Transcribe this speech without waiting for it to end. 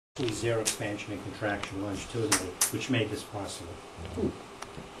zero expansion and contraction longitudinally, which made this possible.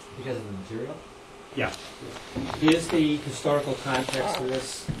 Because of the material? Yeah. Here's the historical context of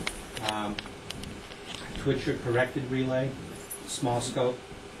this. Twitcher corrected relay, small scope,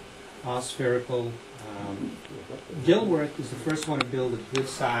 all spherical. Dilworth was the first one to build a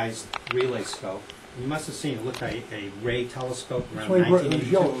good-sized relay scope. You must have seen it. Looked like a Ray telescope around 1982. It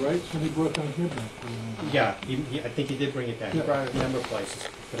was yellow, right? So he brought down here back. Yeah, I think he did bring it down. He brought it a number of places,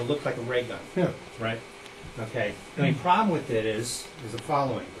 but it looked like a ray gun. Yeah. Right? Okay. The only problem with it is the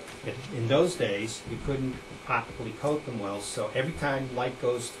following. In those days, you couldn't optically coat them well, so every time light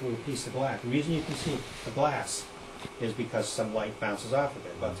goes through a piece of glass, the reason you can see the glass is because some light bounces off of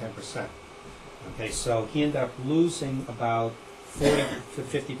it, about 10%. Okay, so he ended up losing about 40 to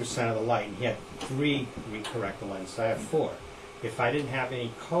 50% of the light, and he had 3 recorrector lenses. I have 4. If I didn't have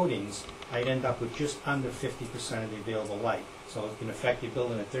any coatings, I'd end up with just under 50% of the available light. So in effect, you're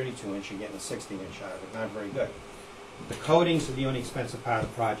building a 32-inch and getting a 16-inch out of it. Not very good. The coatings are the only expensive part of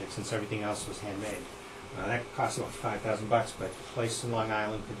the project, since everything else was handmade. That cost about $5,000, but places in Long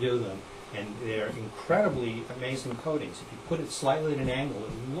Island could do them, and they're incredibly amazing coatings. If you put it slightly at an angle,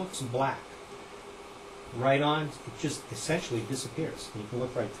 it looks black. Right on, it just essentially disappears. You can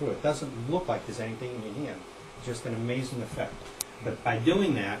look right through it. It doesn't look like there's anything in your hand. It's just an amazing effect. But by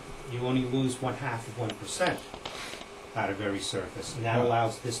doing that, you only lose 1/2 of 1% out of every surface, and that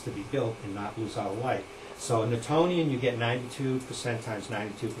allows this to be built and not lose all the light. So in Newtonian, you get 92% times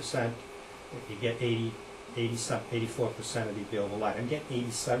 92%. You get 84% of the available light. I'm getting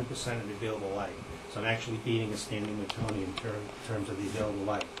 87% of the available light. So I'm actually beating a standing Newtonian in terms of the available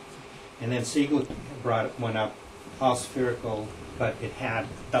light. And then Siegel brought one up, all spherical, but it had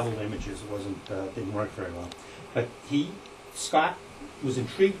double images. It wasn't didn't work very well. But Scott was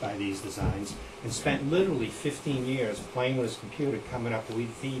intrigued by these designs and spent literally 15 years playing with his computer, coming up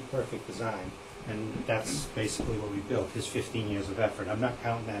with the perfect design. And that's basically what we built, his 15 years of effort. I'm not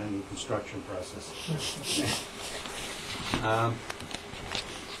counting that in the construction process.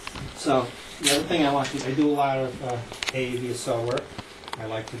 So the other thing I do a lot of AVSO work. I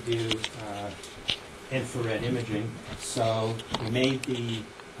like to do infrared imaging. So we made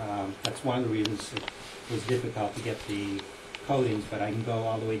that's one of the reasons it was difficult to get the coatings, but I can go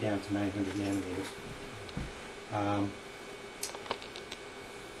all the way down to 900 nanometers.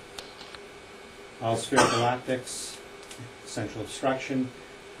 All spherical optics, central obstruction.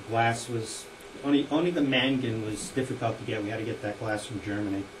 The glass was, only the mangan was difficult to get. We had to get that glass from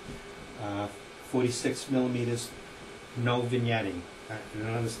Germany. 46 millimeters, no vignetting. I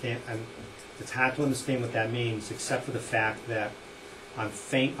don't understand. It's hard to understand what that means, except for the fact that on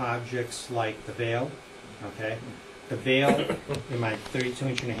faint objects like the veil, okay, the veil in my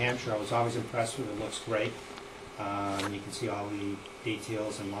 32-inch New Hampshire, I was always impressed with. It looks great. You can see all the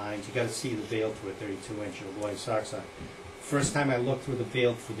details and lines. You got to see the veil through a 32-inch of a blade socks on. First time I looked through the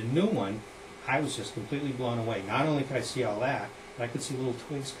veil for the new one, I was just completely blown away. Not only could I see all that, but I could see little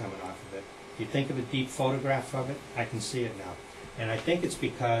twigs coming off of it. If you think of a deep photograph of it, I can see it now. And I think it's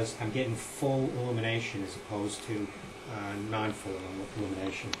because I'm getting full illumination as opposed to non-full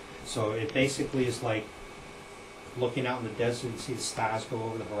illumination. So it basically is like looking out in the desert and see the stars go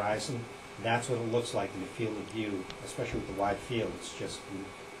over the horizon. That's what it looks like in the field of view, especially with the wide field. It's just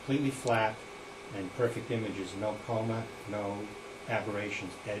completely flat and perfect images, no coma, no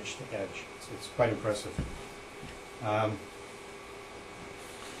aberrations, edge to edge. It's quite impressive.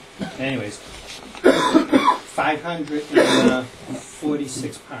 Anyways,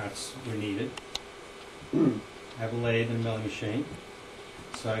 546 parts were needed. I have a lathe and a milling machine,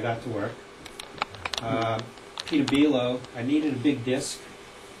 so I got to work. Peter Belo, I needed a big disc,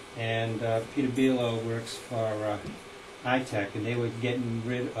 and Peter Belo works for iTech, and they were getting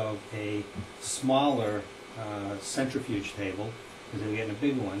rid of a smaller centrifuge table because they were getting a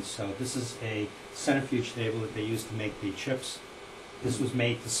big one. So this is a centrifuge table that they used to make the chips. This was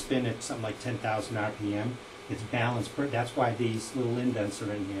made to spin at something like 10,000 RPM. It's balanced. That's why these little indents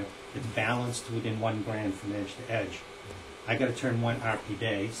are in here. It's balanced to within 1 gram from edge to edge. I got to turn 1 RP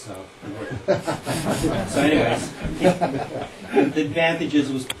day, so. So anyways, the advantage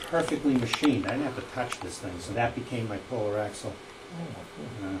is it was perfectly machined. I didn't have to touch this thing, so that became my polar axle.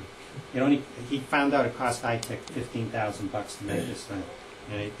 He found out it cost iTech $15,000 to make this thing,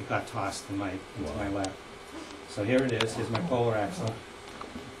 and it got tossed into my lap. So here it is. Here's my polar axle.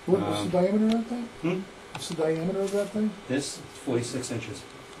 What's the diameter of that thing? What's the diameter of that thing? This is 46 inches.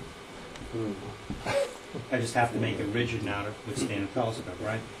 I just have to make it rigid now to withstand a telescope,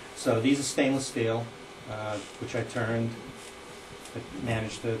 right? So these are stainless steel, which I turned. I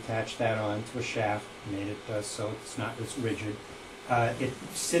managed to attach that on to a shaft, made it so it's rigid. It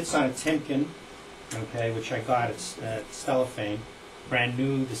sits on a Timken, okay, which I got at Stellafane. Brand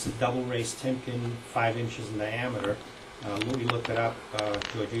new, this is double race Timken, 5 inches in diameter. Louis looked it up,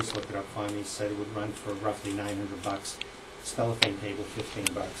 George East looked it up for me, said it would run for roughly $900. Stellafane table,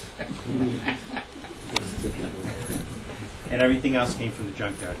 $15. And everything else came from the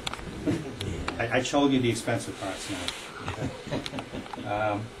junkyard. I showed you the expensive parts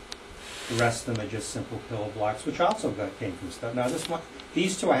now. The rest of them are just simple pillow blocks, which also came from Stellafane. Now this one,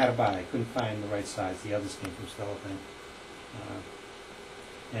 these two I had to buy. I couldn't find the right size. The others came from Stellafane.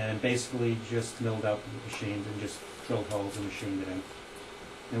 And basically just milled out the machines and just drilled holes and machined it in.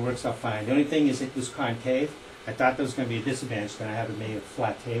 And it works out fine. The only thing is it was concave. I thought there was going to be a disadvantage, then I had to make a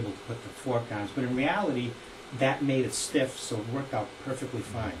flat table to put the fork on. But in reality, that made it stiff, so it worked out perfectly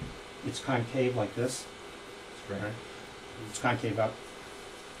fine. It's concave like this. Right? It's concave up.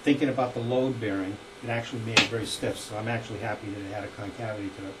 Thinking about the load bearing, it actually made it very stiff, so I'm actually happy that it had a concavity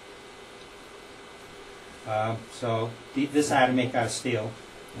to it. This I had to make out of steel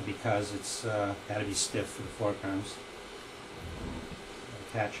because it's got to be stiff for the fork arms.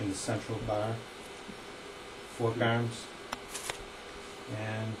 Attaching the central bar, fork arms,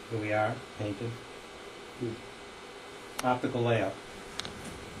 and here we are, painted. Optical layout.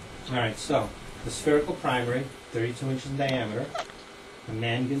 Alright, so the spherical primary, 32 inches in diameter, a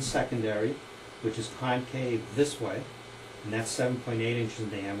Mangan secondary, which is concave this way, and that's 7.8 inches in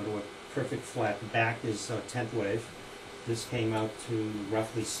diameter with perfect flat. The back is 10th wave. This came out to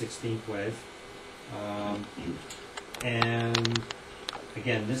roughly 16th wave. And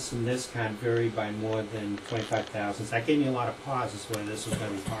again, this and this can't vary by more than 25 thousandths. That gave me a lot of pause as to whether this was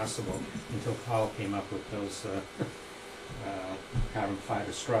going to be possible until Paul came up with those carbon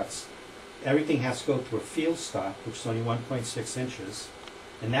fiber struts. Everything has to go through a field stop, which is only 1.6 inches,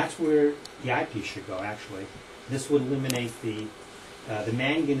 and that's where the eyepiece should go, actually. This would eliminate the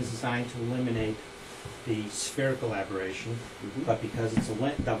Mangan is designed to eliminate the spherical aberration, but because it's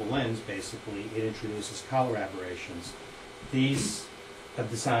a double lens, basically, it introduces color aberrations. These are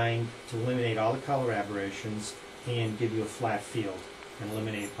designed to eliminate all the color aberrations and give you a flat field and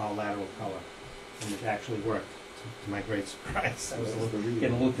eliminate all lateral color. And it actually worked, to my great surprise. I was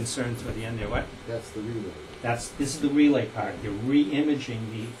getting a little concerned toward the end there. What? That's the relay. This is the relay part. You're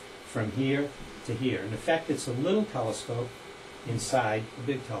re-imaging from here to here. In effect, it's a little telescope inside a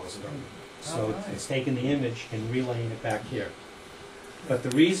big telescope. So it's taking the image and relaying it back here. But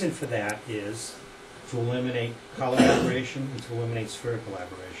the reason for that is to eliminate color aberration and to eliminate spherical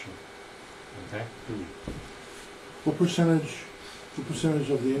aberration. Okay? What percentage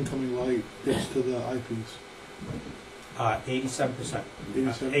of the incoming light gets to the eyepiece? 87%.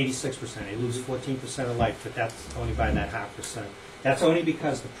 87? 86%. You lose 14% of light, but that's only by that 0.5%. That's only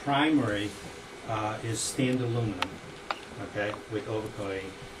because the primary is standard aluminum, okay, with overcoating.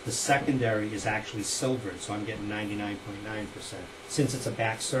 The secondary is actually silvered, so I'm getting 99.9%. Since it's a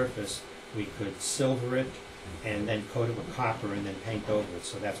back surface, we could silver it and then coat it with copper and then paint over it,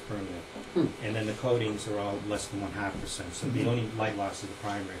 so that's permanent. And then the coatings are all less than 0.5%, so the only light loss is the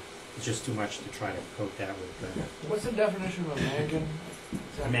primary. It's just too much to try to coat that with. What's the definition of a Mangan?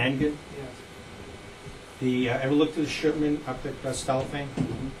 A Mangan? Yes. Ever looked at the Shipman up at Stellafane?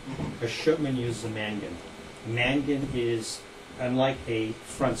 A Shipman uses a Mangan. A Mangan is, unlike a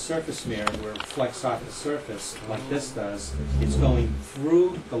front surface mirror where it reflects off the surface like this does, it's going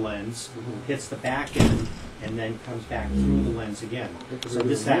through the lens, hits the back end, and then comes back through the lens again. So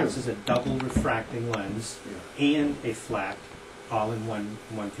this acts as a double refracting lens and a flat, all in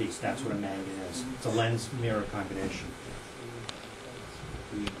one piece. That's what a Mangan is. It's a lens mirror combination.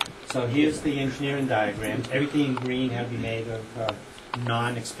 So here's the engineering diagram. Everything in green had to be made of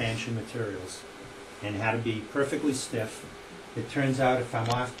non-expansion materials and had to be perfectly stiff. It turns out if I'm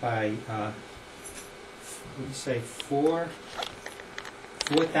off by, what do you say, 4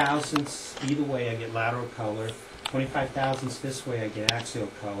 thousandths either way, I get lateral color. 25 thousandths this way, I get axial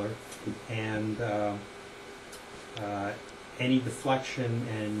color. And any deflection,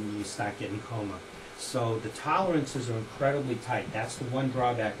 and you start getting coma. So the tolerances are incredibly tight. That's the one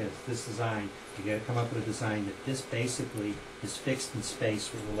drawback of this design. You got to come up with a design that this basically is fixed in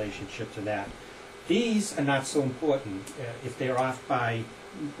space with relationship to that. These are not so important. If they're off by,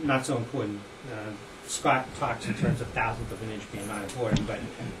 not so important. Scott talks in terms of thousandth of an inch being not important, but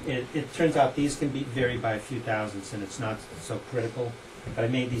it turns out these can be varied by a few thousandths, and it's not so critical. But I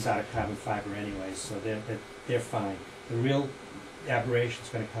made these out of carbon fiber anyway, so they're fine. The real aberration is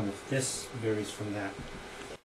going to come if this varies from that.